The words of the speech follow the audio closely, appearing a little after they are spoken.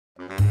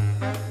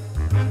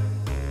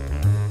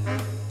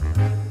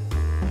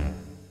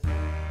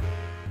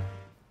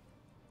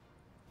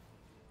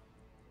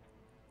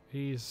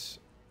he's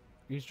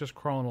just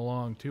crawling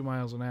along 2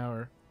 miles an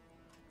hour.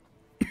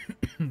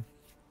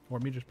 Or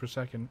meters per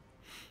second.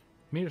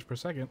 Meters per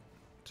second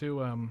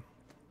to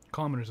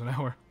kilometers an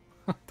hour.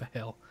 What the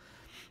hell?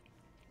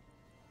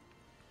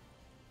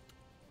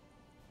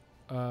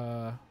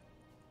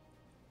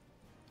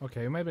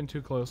 Okay, it might have been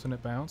too close and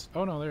it bounced.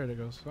 Oh no, there it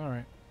goes.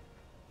 Alright.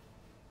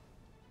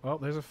 Oh,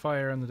 there's a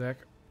fire on the deck.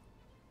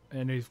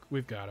 And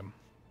we've got him.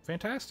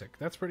 Fantastic.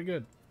 That's pretty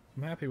good.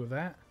 I'm happy with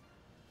that.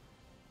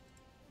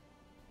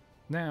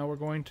 Now we're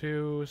going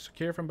to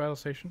secure from battle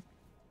station.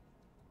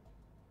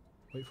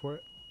 Wait for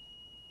it.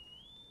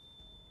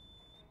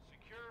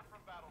 Secure from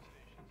battle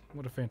stations.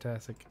 What a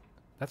fantastic.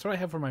 That's what I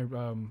have for my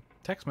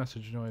text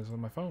message noise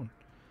on my phone.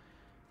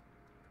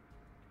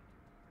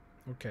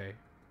 Okay.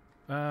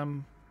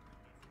 To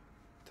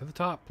the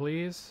top,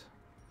 please.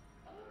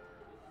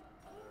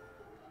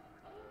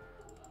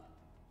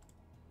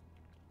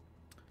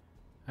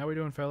 How we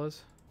doing,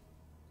 fellas?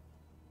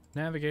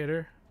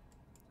 Navigator,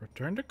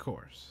 return to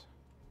course.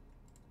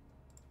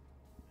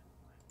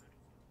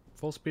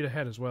 Full speed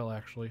ahead as well,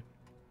 actually.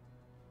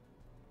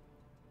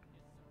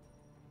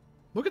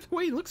 Look at the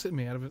way he looks at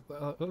me out of it.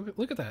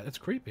 Look at that. It's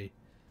creepy.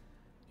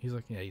 He's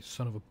like, yeah, you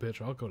son of a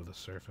bitch. I'll go to the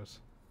surface.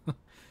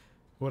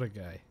 What a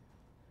guy.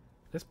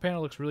 This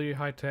panel looks really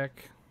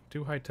high-tech.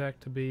 Too high-tech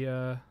to be,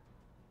 I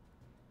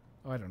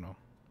don't know.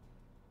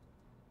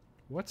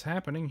 What's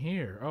happening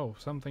here? Oh,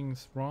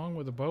 something's wrong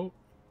with the boat?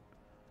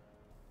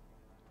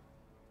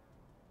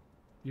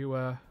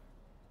 You,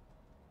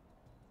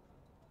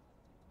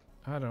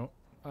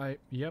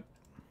 yep.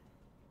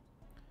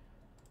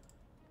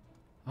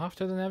 Off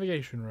to the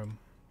navigation room.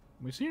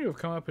 We seem to have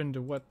come up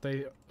into what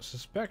they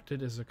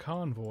suspected is a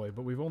convoy,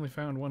 but we've only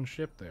found one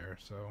ship there,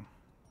 so...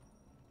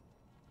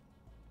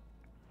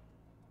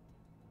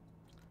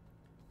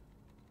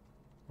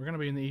 We're gonna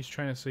be in the East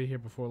China Sea here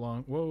before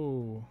long.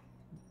 Whoa!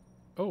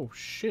 Oh,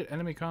 shit!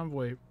 Enemy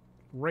convoy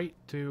right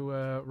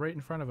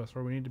in front of us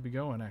where we need to be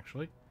going,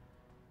 actually.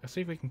 Let's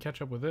see if we can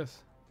catch up with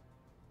this.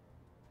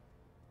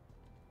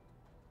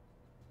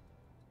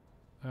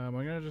 I'm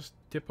gonna just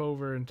dip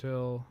over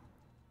until...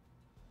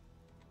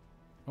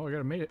 Oh, I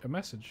got a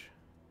message.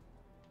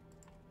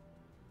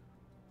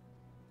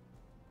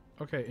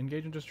 Okay,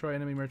 engage and destroy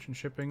enemy merchant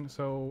shipping.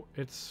 So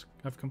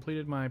I've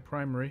completed my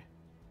primary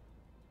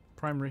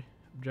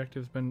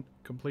objective's been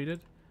completed.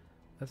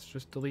 Let's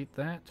just delete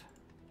that.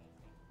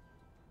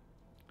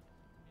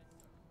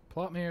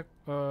 Plot me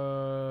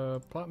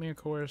a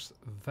course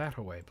that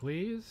way,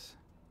 please.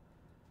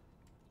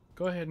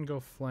 Go ahead and go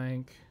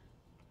flank.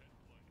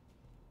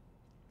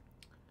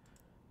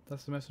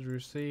 That's the message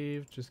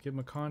received. Just give him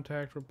a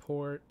contact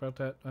report about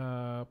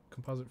that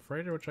composite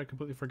freighter, which I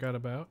completely forgot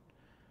about.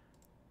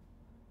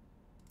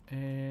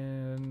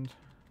 And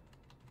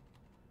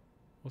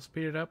we'll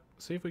speed it up.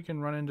 See if we can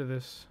run into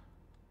this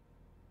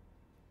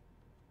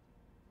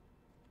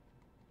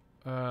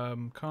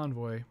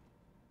convoy.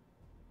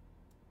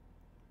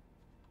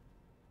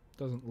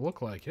 Doesn't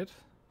look like it.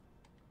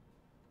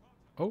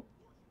 Oh.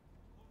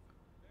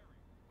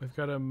 We've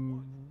got a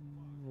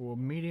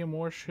medium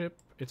warship.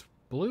 It's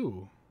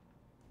blue.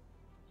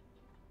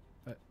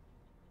 That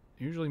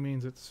usually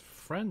means it's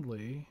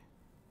friendly.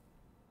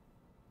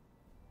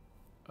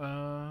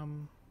 Huh.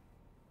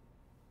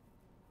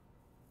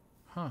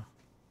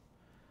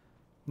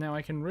 Now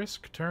I can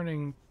risk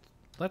turning...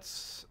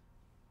 Let's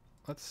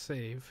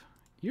save.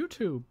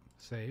 YouTube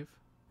save.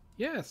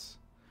 Yes.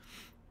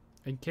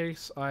 In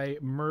case I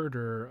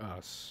murder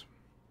us.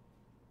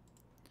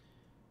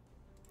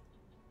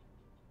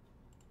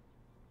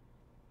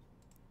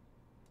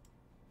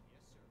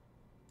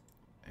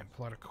 And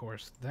plot a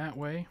course that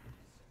way.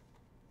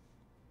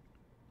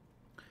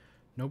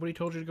 Nobody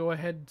told you to go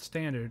ahead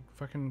standard.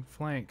 Fucking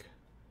flank.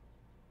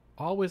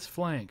 Always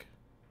flank.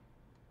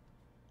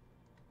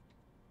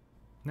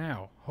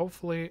 Now,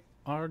 hopefully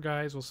our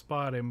guys will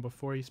spot him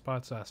before he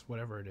spots us,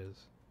 whatever it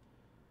is.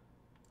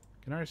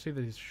 I can already see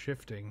that he's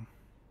shifting.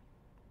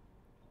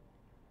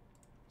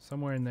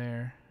 Somewhere in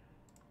there.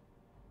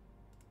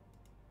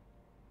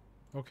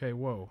 Okay,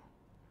 whoa.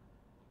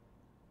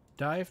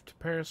 Dive to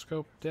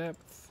periscope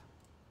depth.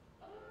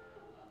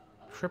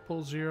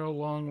 000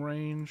 long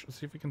range. Let's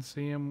see if we can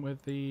see him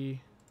with the...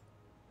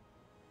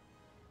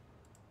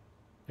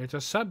 It's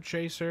a sub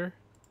chaser.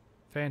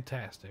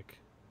 Fantastic.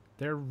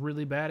 They're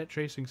really bad at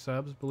chasing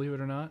subs, believe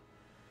it or not.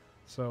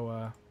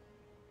 So,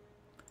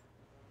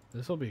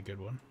 this will be a good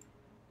one.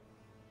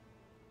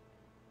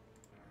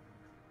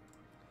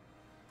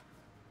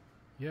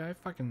 Yeah,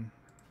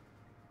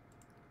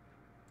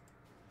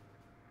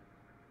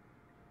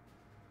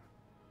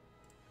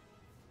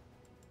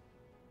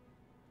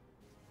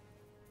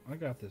 I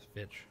got this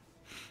bitch.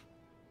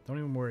 Don't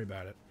even worry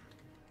about it.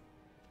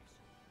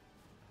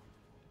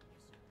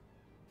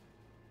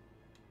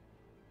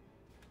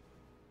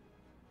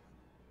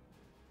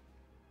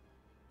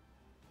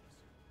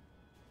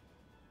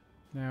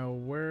 Now,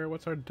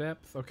 what's our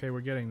depth? Okay,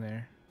 we're getting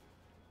there.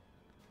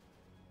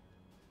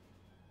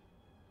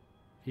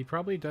 He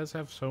probably does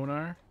have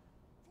sonar.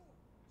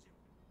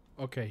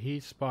 Okay, he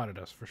spotted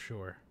us for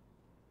sure.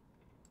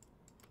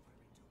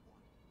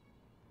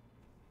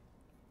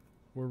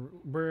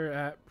 We're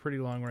at pretty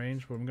long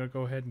range, but I'm gonna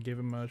go ahead and give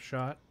him a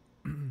shot.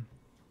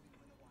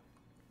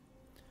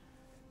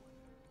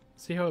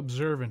 See how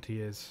observant he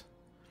is.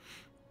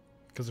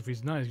 Because if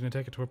he's not, he's gonna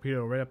take a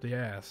torpedo right up the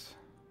ass.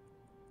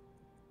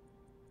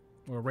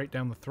 Or right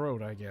down the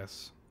throat, I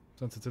guess.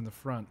 Since it's in the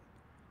front.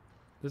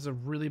 This is a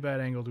really bad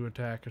angle to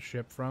attack a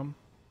ship from.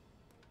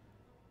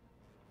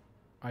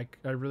 I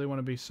really want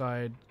to be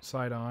side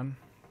on.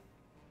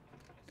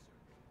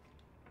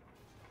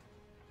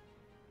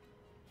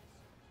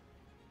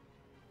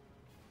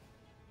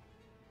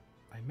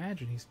 I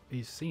imagine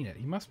he's seen it.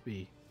 He must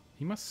see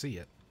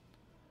it.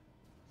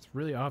 It's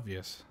really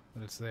obvious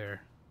that it's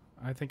there.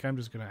 I think I'm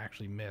just gonna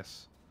actually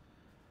miss.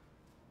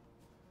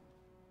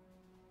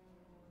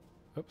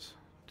 Oops,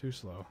 too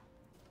slow.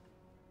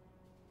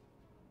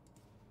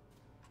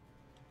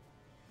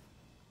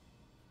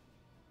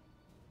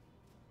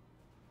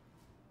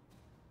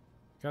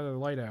 Got the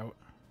light out.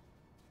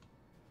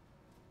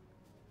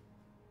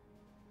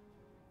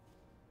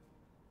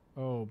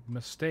 Oh,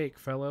 mistake,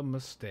 fella,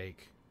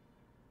 mistake.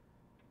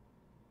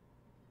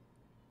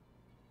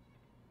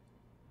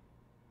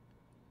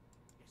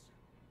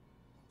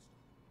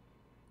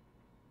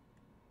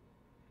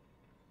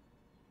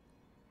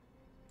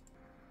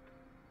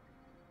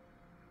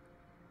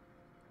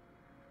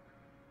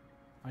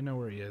 I know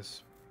where he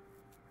is.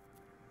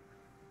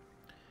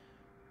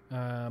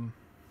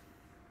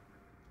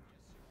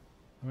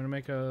 I'm gonna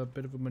make a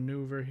bit of a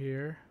maneuver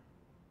here.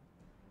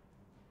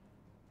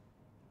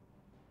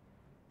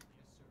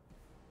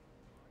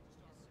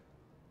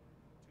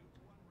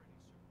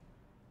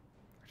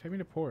 Take me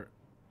to port.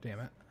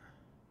 Damn it.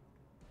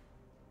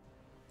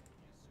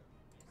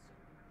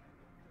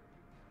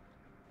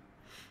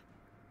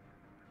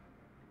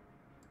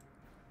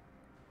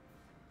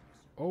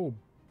 Oh,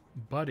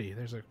 buddy,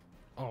 there's a...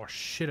 Oh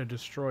shit, a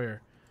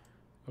destroyer.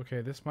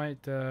 Okay, this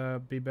might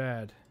be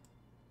bad.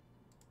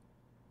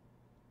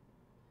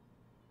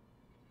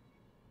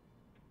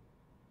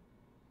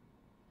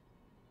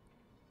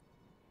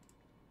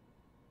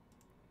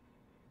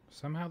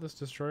 Somehow this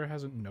destroyer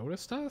hasn't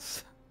noticed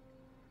us?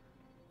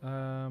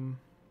 I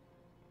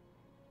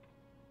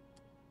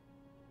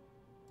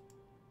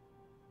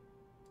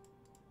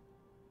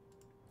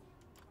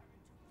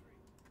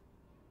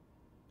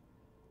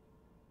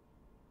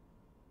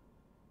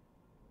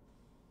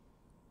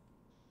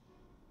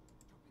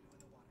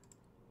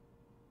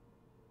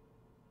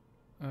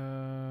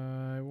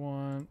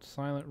want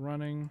silent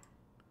running.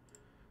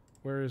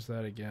 Where is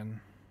that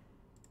again?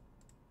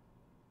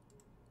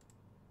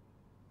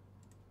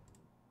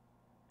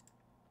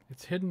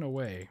 It's hidden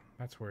away.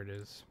 That's where it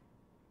is.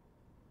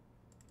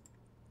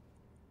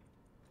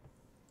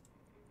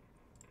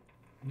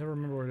 Never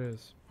remember where it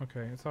is.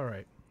 Okay, it's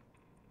alright.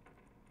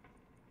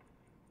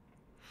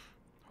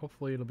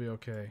 Hopefully it'll be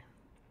okay.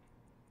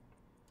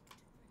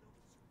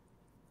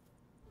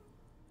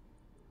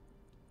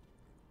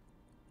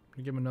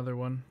 Give him another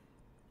one.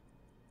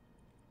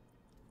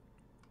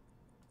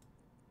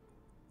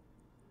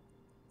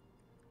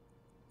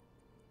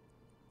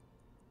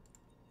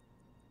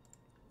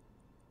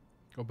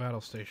 Go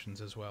battle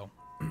stations as well.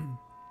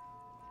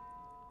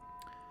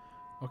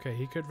 Okay,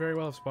 he could very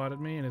well have spotted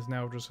me and is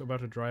now just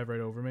about to drive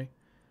right over me.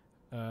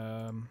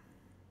 But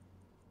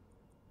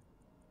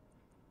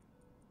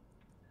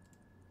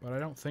I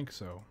don't think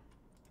so.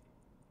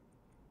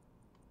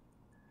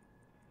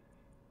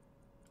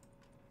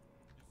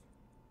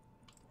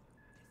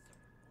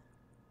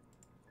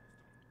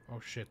 Oh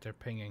shit, they're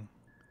pinging.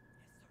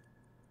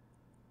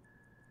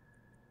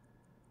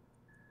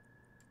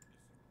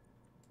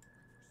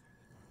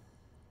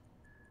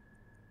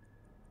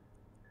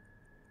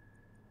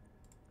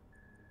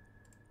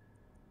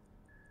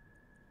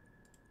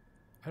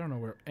 I don't know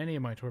where any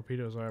of my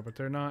torpedoes are, but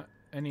they're not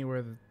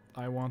anywhere that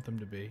I want them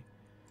to be.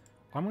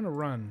 I'm gonna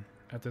run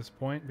at this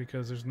point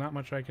because there's not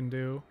much I can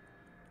do.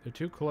 They're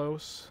too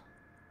close.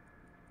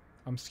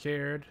 I'm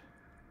scared.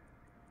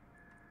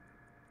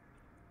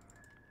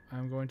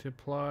 I'm going to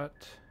plot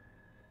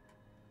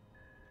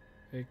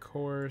a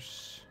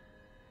course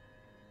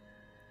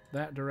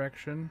that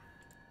direction.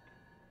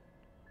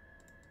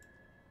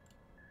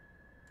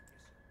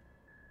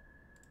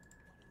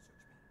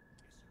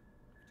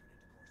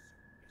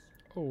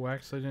 Oh,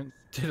 accident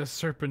did a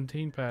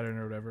serpentine pattern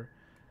or whatever.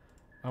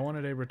 I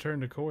wanted a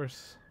return to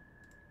course.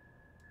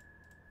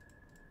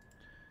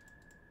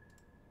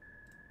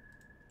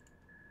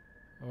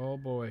 Oh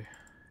boy.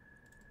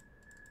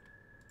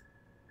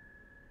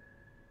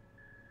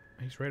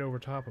 He's right over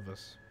top of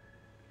us.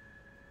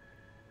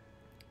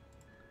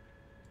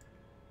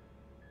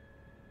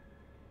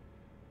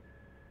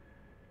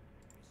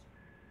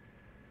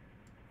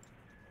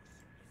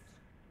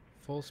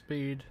 Full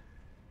speed.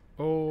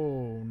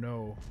 Oh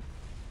no.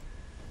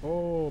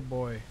 Oh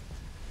boy.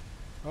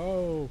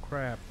 Oh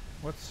crap.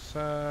 What's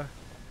Oh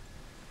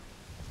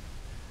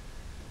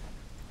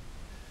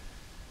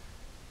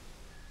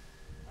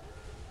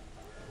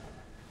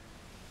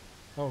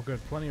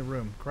good, plenty of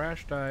room.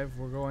 Crash dive,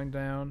 we're going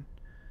down.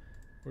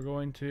 We're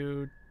going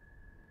to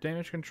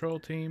damage control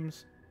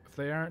teams If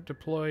they aren't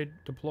deployed,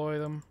 deploy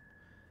them.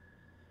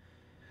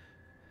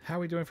 How are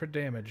we doing for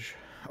damage?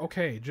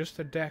 Okay, just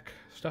the deck.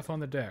 Stuff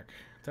on the deck.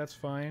 That's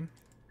fine.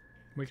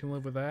 We can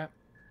live with that.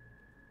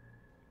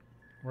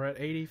 We're at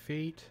 80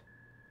 feet.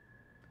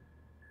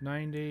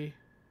 90.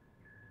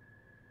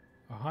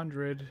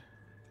 100.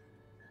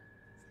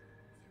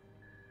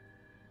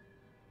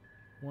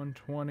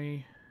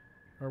 120.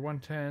 Or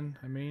 110,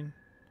 I mean.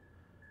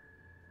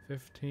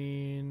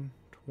 15.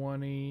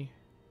 20.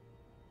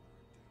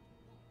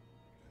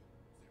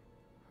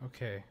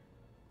 Okay.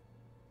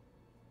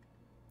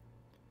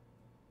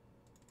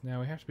 Now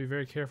we have to be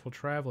very careful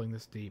traveling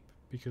this deep,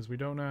 because we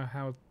don't know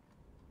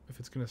if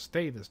it's going to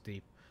stay this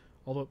deep.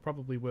 Although it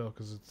probably will,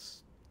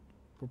 because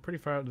we're pretty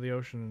far out into the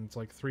ocean, and it's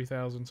like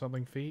 3,000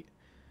 something feet.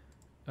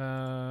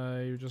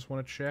 You just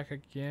want to check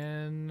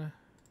again.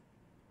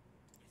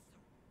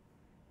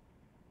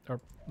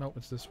 Or, no,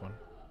 it's this one.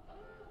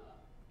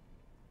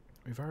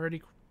 We've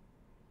already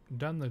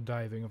done the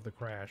diving of the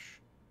crash.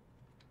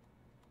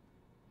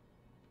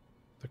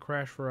 The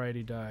crash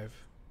variety dive.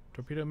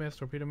 Torpedo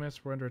miss,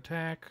 we're under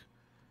attack.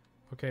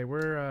 Okay,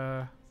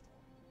 we're,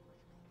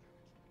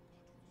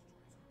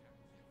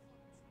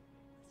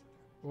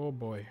 oh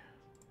boy.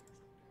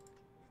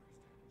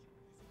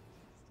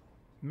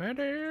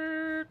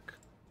 Medic!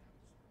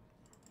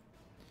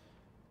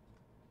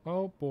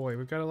 Oh boy,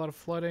 we've got a lot of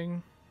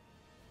flooding.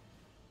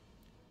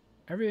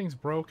 Everything's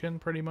broken,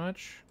 pretty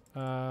much.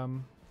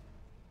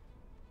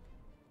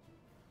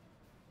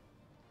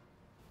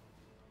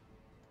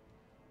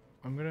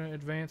 I'm gonna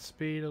advance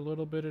speed a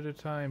little bit at a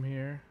time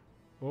here.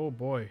 Oh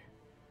boy.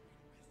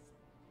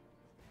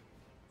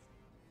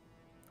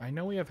 I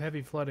know we have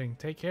heavy flooding.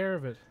 Take care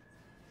of it.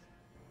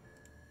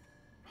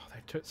 Oh,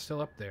 they're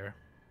still up there.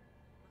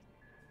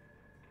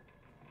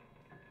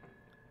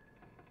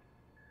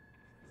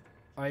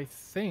 I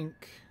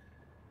think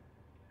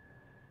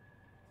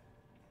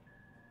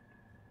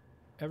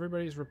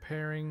everybody's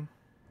repairing.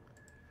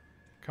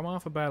 Come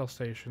off of battle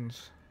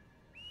stations.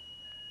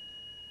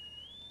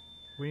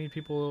 We need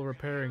people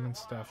repairing and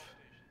stuff.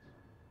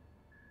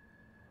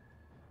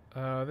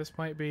 This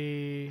might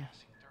be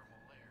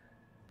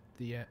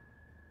the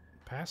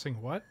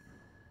passing what?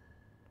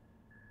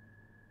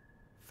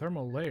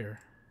 Thermal layer.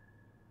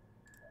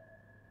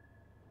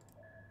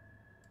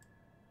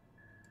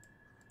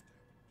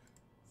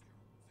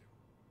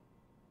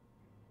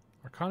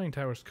 Our conning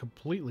tower's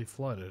completely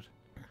flooded.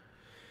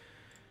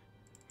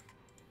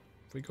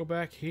 If we go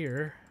back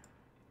here,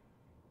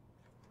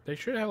 they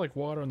should have like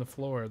water on the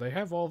floor. They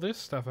have all this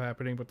stuff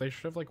happening, but they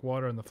should have like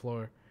water on the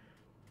floor.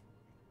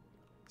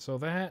 So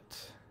that,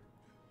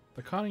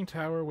 the conning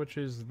tower, which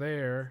is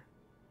there,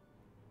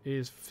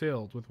 is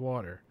filled with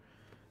water.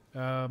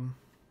 I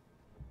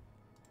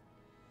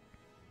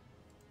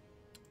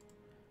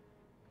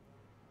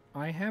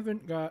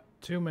haven't got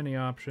too many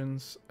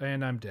options,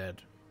 and I'm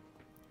dead.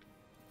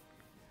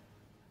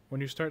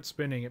 When you start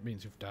spinning, it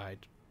means you've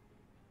died.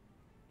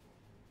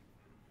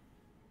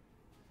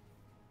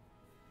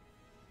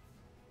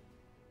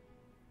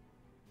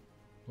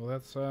 Well,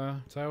 that's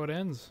how it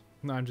ends.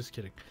 No, I'm just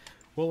kidding.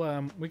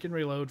 Well, we can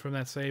reload from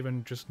that save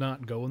and just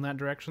not go in that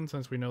direction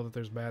since we know that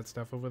there's bad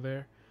stuff over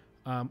there.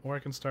 Or I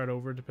can start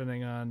over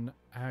depending on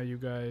how you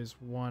guys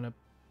want to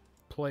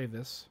play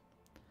this.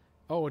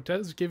 Oh, it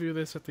does give you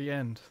this at the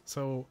end.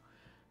 So,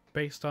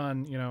 based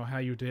on, you know, how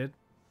you did.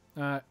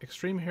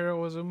 Extreme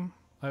Heroism,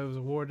 I was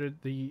awarded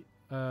the,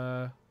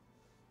 what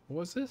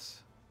was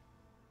this?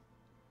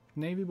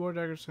 Navy Board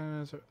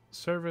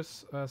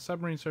Service,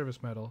 Submarine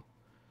Service Medal.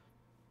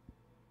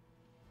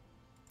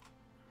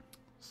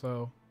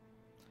 So,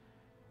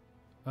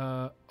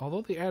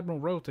 although the Admiral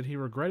wrote that he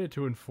regretted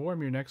to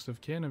inform your next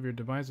of kin of your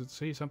demise at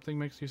sea, something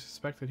makes you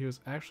suspect that he was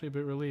actually a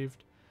bit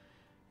relieved.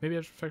 Maybe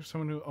as respect to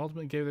someone who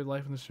ultimately gave their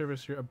life in the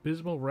service, your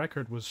abysmal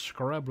record was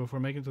scrubbed before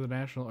making it to the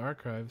National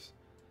Archives.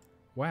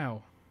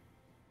 Wow.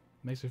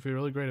 Makes you feel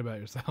really great about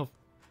yourself.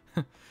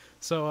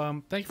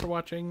 So, thank you for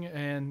watching,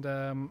 and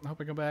I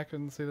hope I come back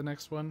and see the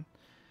next one.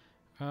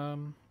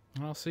 And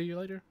I'll see you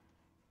later.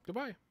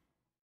 Goodbye.